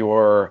whatever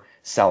you're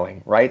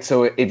selling, right?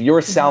 So if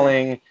you're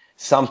selling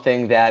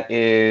something that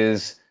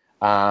is,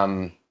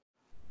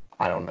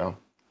 I don't know,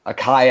 a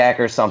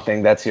kayak or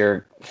something that's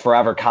your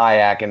forever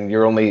kayak,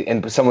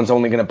 and someone's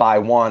only going to buy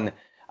one,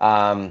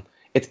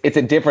 it's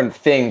a different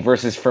thing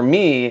versus for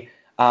me,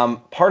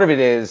 part of it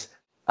is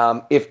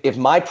if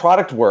my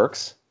product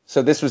works.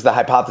 So this was the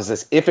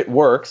hypothesis. If it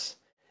works,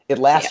 it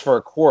lasts for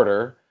a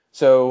quarter.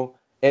 So,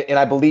 and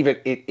I believe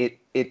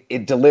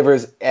it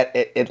delivers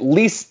at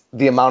least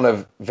the amount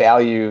of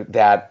value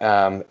that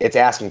it's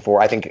asking for.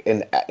 I think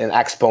an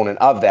exponent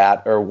of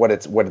that, or what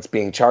it's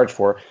being charged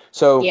for.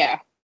 So yeah.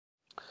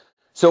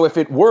 So if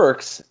it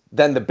works,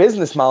 then the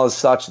business model is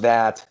such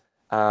that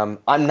I'm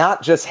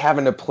not just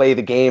having to play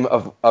the game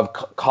of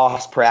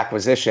cost per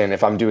acquisition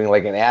if I'm doing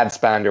like an ad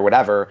spend or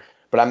whatever,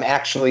 but I'm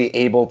actually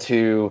able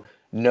to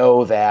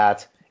know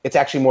that it's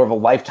actually more of a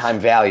lifetime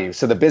value.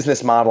 So the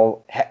business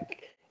model,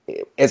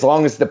 as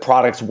long as the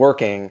product's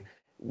working,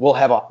 will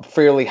have a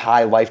fairly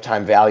high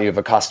lifetime value of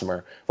a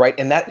customer, right?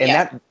 And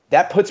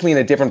that puts me in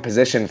a different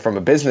position from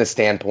a business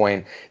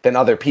standpoint than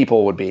other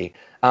people would be.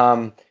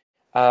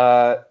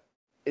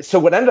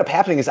 So what ended up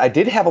happening is I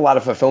did have a lot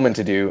of fulfillment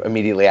to do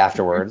immediately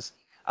afterwards.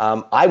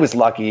 I was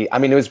lucky. I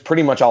mean, it was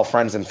pretty much all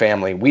friends and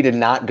family. We did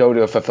not go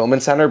to a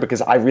fulfillment center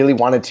because I really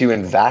wanted to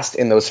invest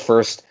in those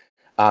first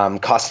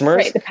customers.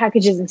 Right, the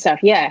packages and stuff.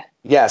 Yeah.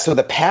 Yeah. So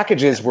the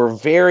packages were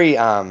very,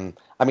 I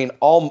mean,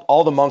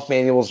 all the monk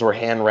manuals were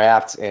hand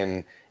wrapped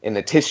in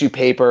the tissue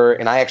paper.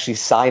 And I actually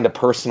signed a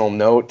personal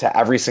note to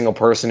every single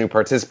person who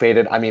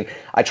participated. I mean,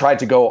 I tried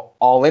to go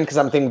all in because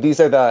I'm thinking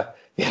these are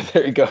yeah,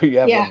 there you go. You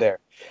have one there.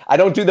 I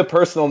don't do the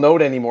personal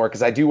note anymore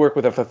because I do work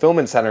with a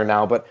fulfillment center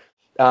now. But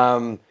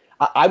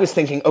I was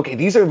thinking, okay,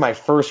 these are my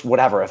first,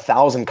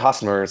 1,000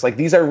 customers. Like,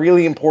 these are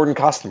really important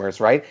customers,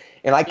 right?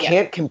 And I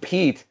can't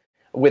compete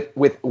with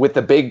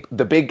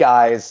the big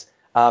guys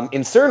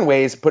in certain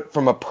ways, but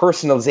from a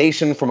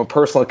personalization, from a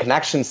personal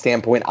connection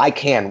standpoint, I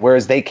can,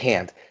 whereas they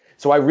can't.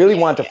 So I really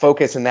want to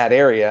focus in that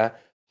area.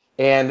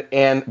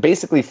 And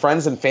basically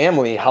friends and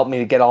family helped me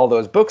to get all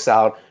those books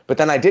out. But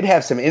then I did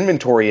have some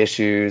inventory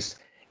issues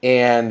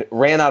and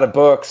ran out of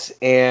books.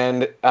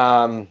 And,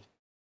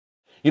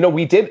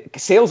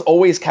 sales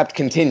always kept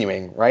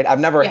continuing, right? I've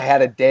never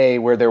had a day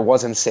where there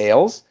wasn't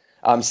sales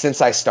since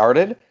I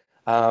started.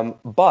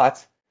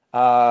 But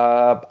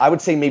I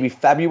would say maybe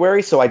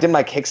February. So I did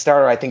my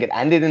Kickstarter. I think it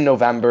ended in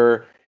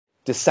November.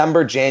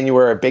 December,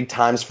 January are big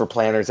times for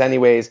planners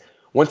anyways.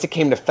 Once it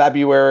came to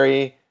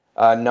February,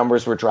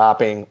 numbers were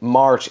dropping.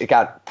 March, it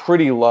got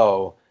pretty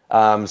low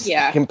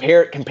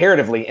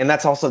comparatively. And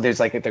that's also, there's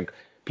like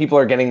people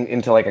are getting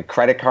into like a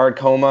credit card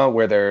coma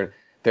where they're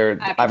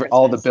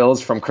all the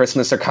bills from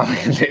Christmas are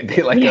coming.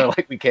 They're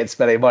like, we can't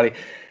spend any money.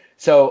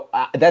 So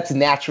that's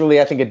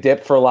naturally, I think, a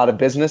dip for a lot of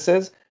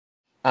businesses.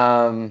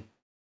 But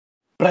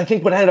I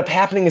think what ended up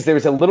happening is there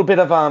was a little bit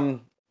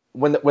of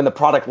when the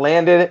product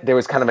landed, there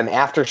was kind of an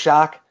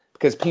aftershock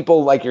because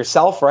people like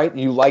yourself, right?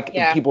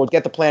 People would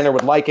get the planner,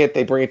 would like it,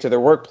 they bring it to their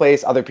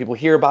workplace, other people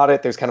hear about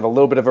it. There's kind of a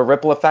little bit of a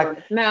ripple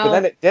effect.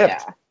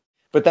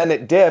 But then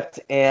it dipped.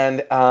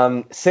 And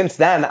since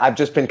then, I've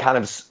just been kind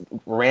of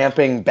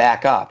ramping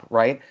back up,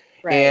 right?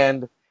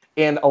 And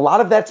a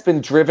lot of that's been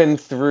driven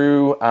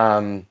through.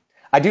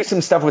 I do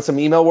some stuff with some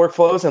email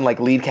workflows and like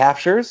lead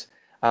captures.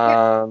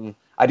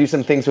 I do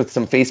some things with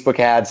some Facebook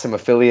ads, some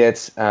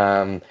affiliates.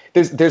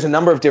 There's a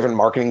number of different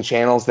marketing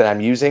channels that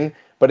I'm using,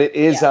 but it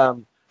is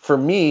for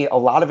me, a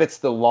lot of it's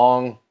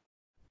from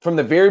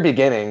the very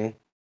beginning.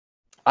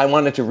 I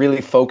wanted to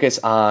really focus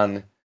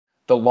on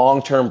the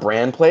long-term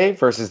brand play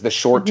versus the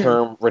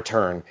short-term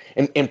return.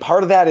 And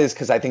part of that is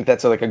because I think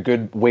that's like a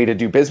good way to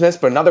do business.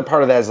 But another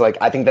part of that is like,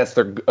 I think that's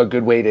a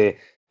good way to,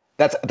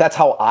 that's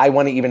how I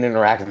want to even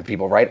interact with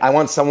people, right? I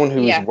want someone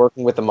who is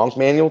working with the Monk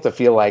Manual to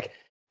feel like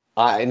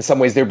in some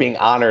ways they're being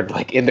honored,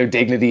 like in their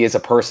dignity as a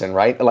person,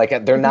 right?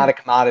 Like they're not a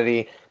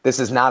commodity.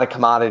 This is not a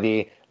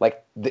commodity.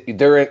 Like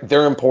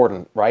they're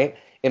important, right?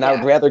 And I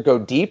would rather go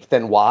deep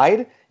than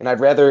wide. And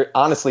I'd rather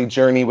honestly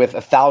journey with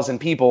 1,000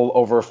 people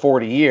over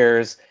 40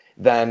 years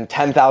than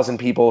 10,000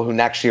 people who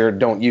next year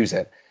don't use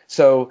it.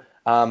 So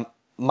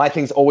my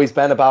thing's always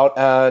been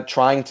about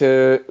trying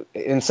to,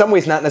 in some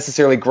ways, not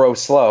necessarily grow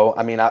slow.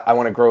 I mean, I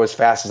want to grow as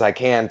fast as I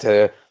can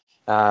to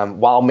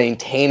while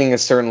maintaining a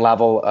certain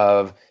level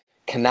of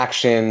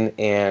connection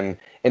and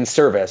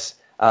service.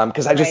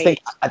 Because I just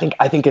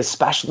think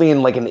especially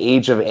in like an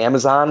age of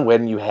Amazon,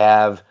 when you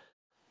have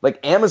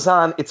like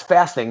Amazon, it's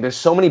fascinating. There's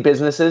so many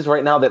businesses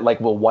right now that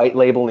like will white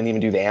label and even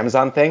do the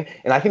Amazon thing.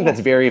 And I think that's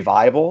very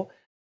viable.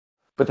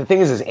 But the thing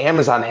is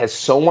Amazon has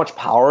so much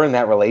power in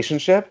that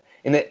relationship.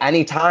 And at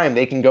any time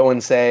they can go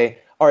and say,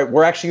 all right,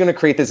 we're actually going to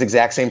create this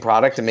exact same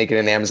product and make it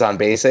an Amazon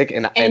Basic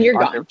and you're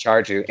gone.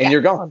 Charge you and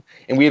you're gone.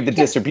 And we have the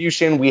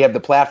distribution, we have the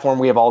platform,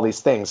 we have all these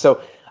things.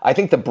 So I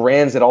think the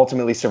brands that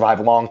ultimately survive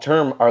long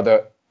term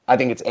are I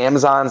think it's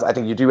Amazon's. I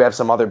think you do have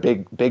some other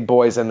big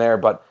boys in there,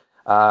 but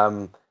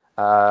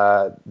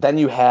then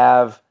you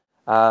have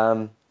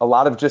a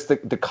lot of just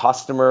the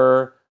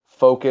customer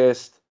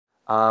focused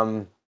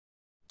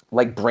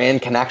like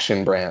brand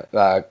connection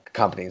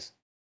companies.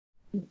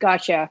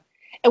 Gotcha.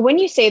 And when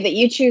you say that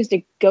you choose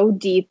to go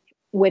deep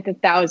with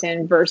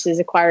 1,000 versus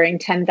acquiring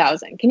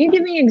 10,000, can you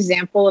give me an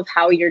example of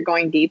how you're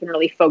going deep and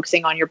really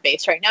focusing on your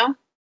base right now?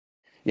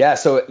 Yeah,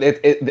 so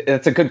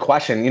it's a good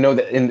question.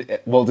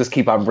 We'll just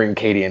keep on bringing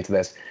Katie into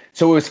this.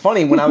 So it was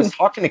funny when I was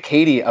talking to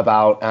Katie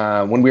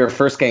about when we were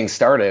first getting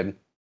started,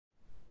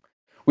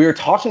 we were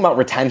talking about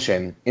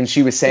retention, and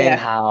she was saying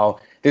how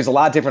there's a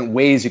lot of different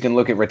ways you can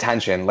look at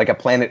retention, like a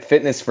Planet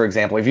Fitness, for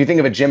example. If you think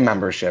of a gym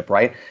membership,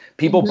 right?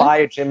 People buy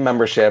a gym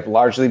membership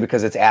largely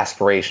because it's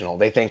aspirational.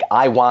 They think,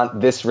 I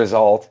want this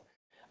result.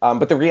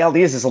 But the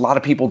reality is a lot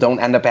of people don't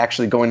end up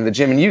actually going to the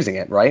gym and using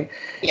it, right?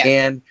 Yeah.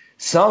 And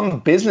some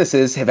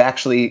businesses have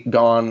actually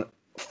gone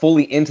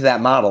fully into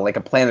that model, like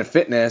a Planet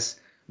Fitness.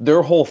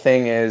 Their whole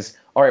thing is,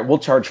 all right, we'll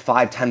charge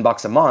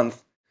 $5-10 a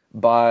month,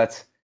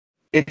 but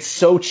it's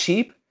so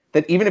cheap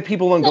that even if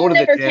people don't go to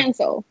the gym,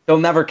 they'll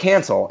never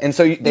cancel. And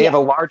so they have a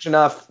large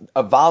enough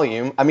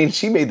volume. I mean,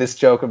 she made this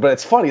joke, but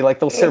it's funny. Like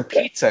they'll serve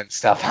pizza and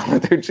stuff out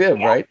of their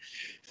gym, right?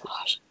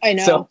 Gosh, I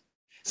know.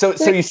 So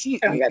you see,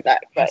 I don't get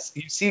that, but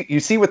you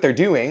see what they're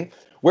doing.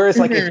 Whereas,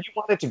 like, if you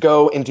wanted to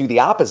go and do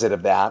the opposite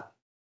of that,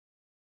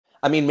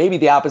 I mean, maybe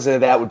the opposite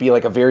of that would be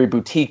like a very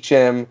boutique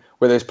gym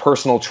where there's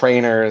personal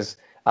trainers,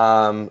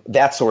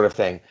 that sort of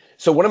thing.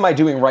 So what am I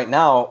doing right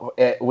now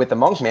with the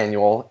Monk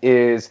Manual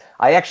is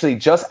I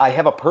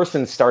have a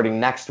person starting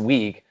next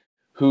week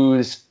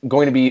who's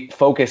going to be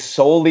focused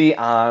solely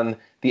on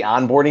the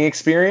onboarding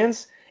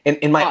experience.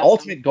 And my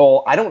ultimate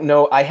goal, I don't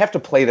know, I have to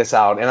play this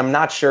out, and I'm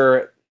not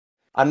sure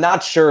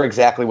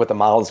exactly what the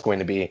model is going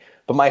to be.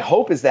 But my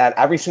hope is that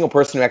every single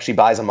person who actually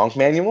buys a Monk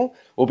Manual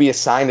will be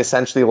assigned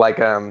essentially like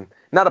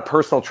not a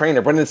personal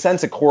trainer, but in a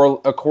sense a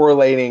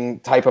correlating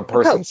type of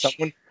person,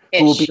 someone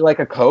who will be like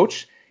a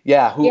coach.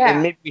 Yeah,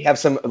 and maybe we have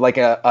some like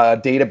a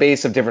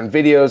database of different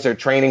videos or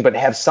training, but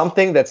have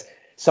something that's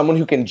someone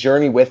who can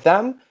journey with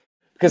them.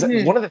 Because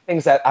one of the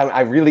things that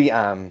I really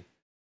kind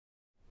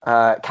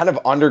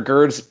of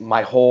undergirds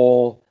my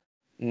whole,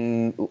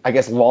 I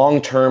guess,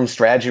 long-term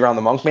strategy around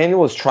the Monk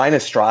Manual is trying to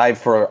strive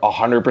for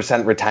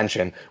 100%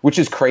 retention, which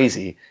is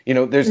crazy. You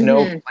know, there's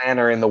no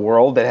planner in the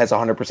world that has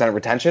 100%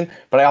 retention,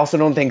 but I also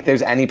don't think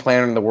there's any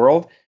planner in the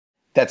world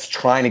that's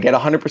trying to get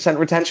 100%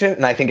 retention.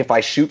 And I think if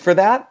I shoot for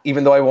that,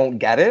 even though I won't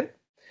get it,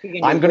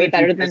 I'm going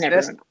to do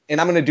business,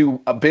 and I'm going to do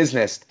a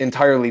business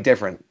entirely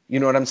different. You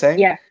know what I'm saying?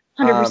 Yeah,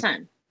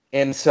 100%.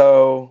 And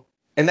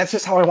that's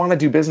just how I want to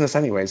do business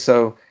anyway.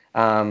 So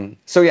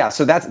that's one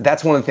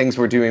of the things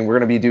we're doing. We're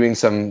going to be doing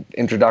some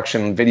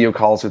introduction video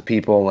calls with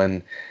people,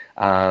 and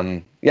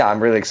I'm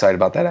really excited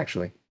about that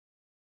actually.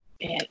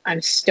 Man,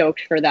 I'm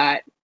stoked for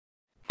that.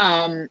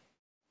 I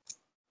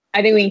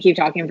think we can keep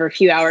talking for a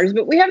few hours,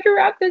 but we have to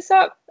wrap this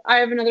up. I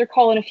have another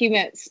call in a few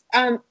minutes.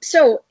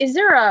 So is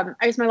there, I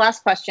guess my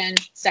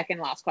second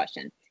last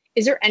question,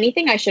 is there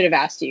anything I should have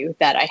asked you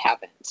that I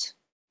haven't?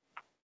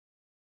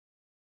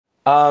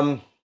 I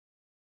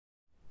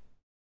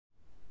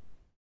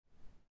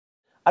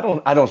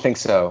don't think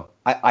so.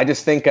 I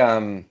just think,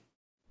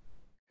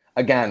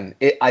 again,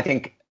 I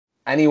think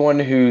anyone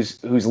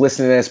who's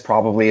listening to this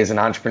probably is an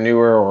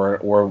entrepreneur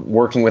or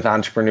working with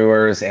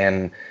entrepreneurs,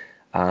 and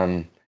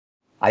I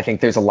think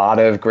there's a lot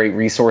of great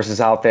resources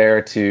out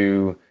there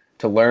to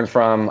learn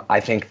from. I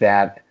think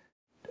that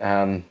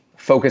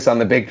focus on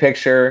the big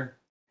picture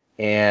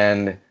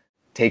and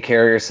take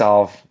care of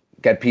yourself.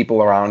 Get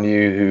people around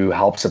you who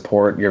help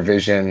support your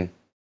vision.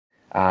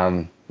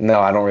 No,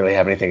 I don't really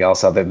have anything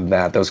else other than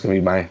that. Those can be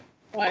my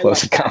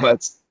closing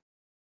comments.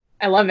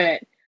 I love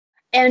it.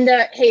 And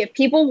hey, if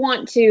people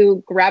want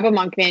to grab a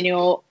Monk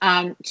Manual,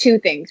 two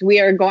things. We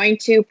are going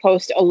to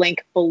post a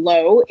link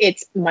below.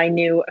 It's my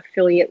new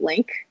affiliate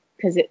link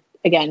because it,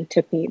 again,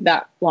 took me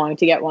that long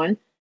to get one.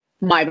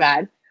 My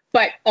bad.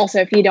 But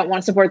also, if you don't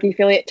want to support the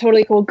affiliate,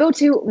 totally cool. Go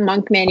to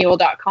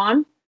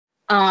monkmanual.com.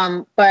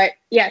 But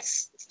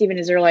yes, Stephen,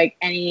 is there like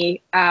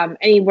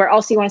anywhere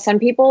else you want to send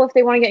people if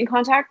they want to get in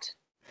contact?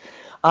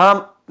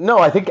 No,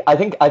 I think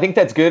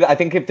that's good. I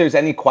think if there's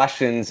any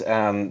questions,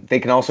 they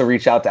can also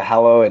reach out to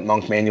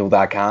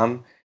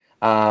hello@monkmanual.com.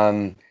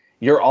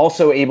 You're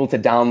also able to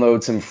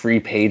download some free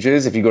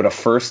pages if you go to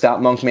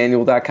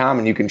first.monkmanual.com,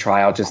 and you can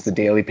try out just the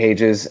daily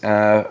pages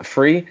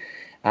free.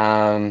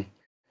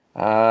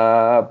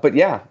 But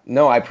yeah,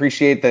 no, I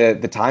appreciate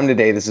the time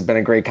today. This has been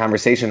a great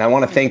conversation. I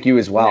want to thank you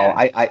as well.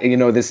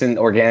 Yeah. This didn't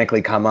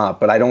organically come up,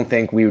 but I don't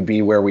think we would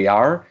be where we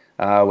are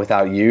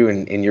without you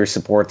and your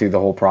support through the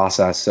whole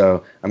process.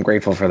 So I'm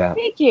grateful for that.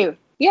 Thank you.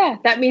 Yeah,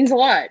 that means a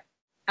lot.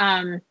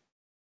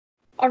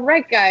 All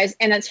right, guys.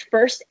 And that's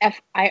First,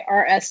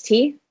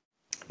 F-I-R-S-T.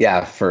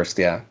 Yeah, First.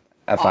 Yeah.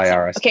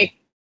 F-I-R-S-T. Awesome. Okay.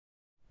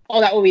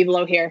 All that will be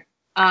below here.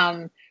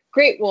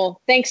 Great. Well,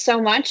 thanks so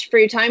much for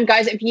your time,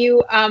 guys. If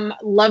you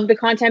love the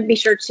content, be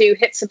sure to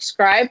hit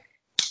subscribe,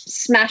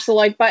 smash the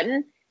like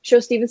button, show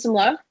Stephen some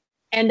love.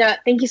 And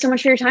thank you so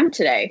much for your time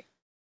today.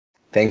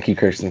 Thank you,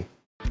 Kirsten.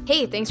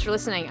 Hey, thanks for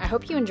listening. I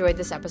hope you enjoyed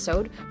this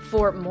episode.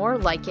 For more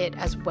like it,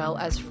 as well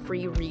as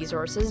free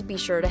resources, be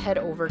sure to head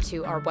over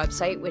to our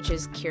website, which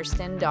is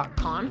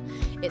Kirstyn.com.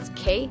 It's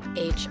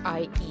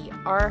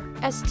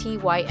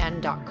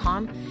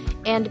KHIERSTYN.com.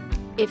 And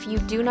if you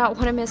do not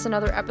want to miss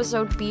another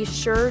episode, be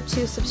sure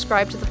to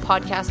subscribe to the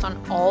podcast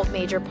on all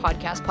major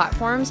podcast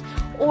platforms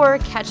or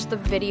catch the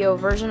video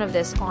version of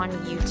this on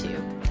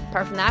YouTube.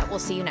 Apart from that, we'll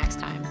see you next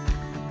time.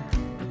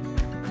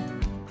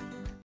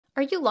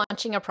 Are you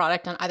launching a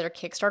product on either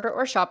Kickstarter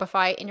or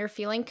Shopify and you're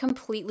feeling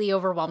completely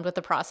overwhelmed with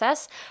the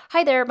process?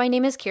 Hi there, my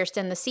name is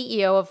Kirsten, the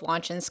CEO of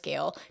Launch and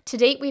Scale. To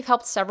date, we've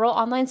helped several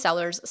online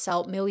sellers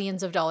sell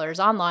millions of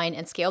dollars online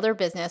and scale their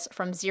business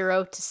from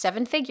 0 to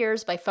 7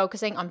 figures by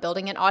focusing on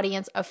building an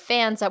audience of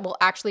fans that will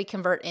actually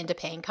convert into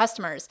paying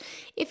customers.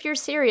 If you're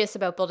serious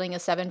about building a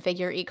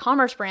 7-figure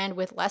e-commerce brand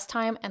with less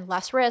time and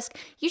less risk,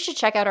 you should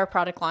check out our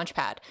product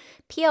Launchpad.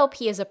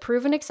 PLP is a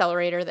proven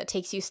accelerator that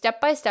takes you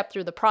step by step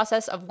through the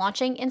process of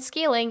launching and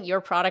scaling your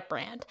product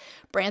brand.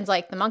 Brands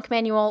like the Monk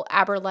Manual,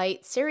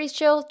 AberLite, Series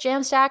Chill,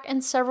 Jamstack,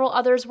 and several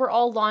others were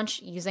all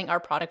launched using our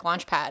product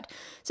Launchpad.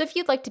 So if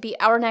you'd like to be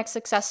our next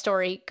success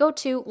story, go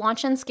to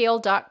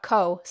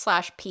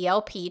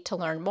launchandscale.co/PLP to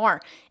learn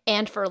more.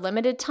 And for a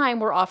limited time,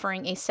 we're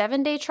offering a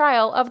 7-day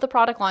trial of the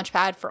product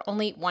Launchpad for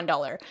only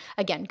 $1.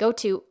 Again, go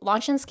to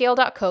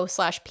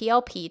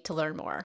launchandscale.co/PLP to learn more.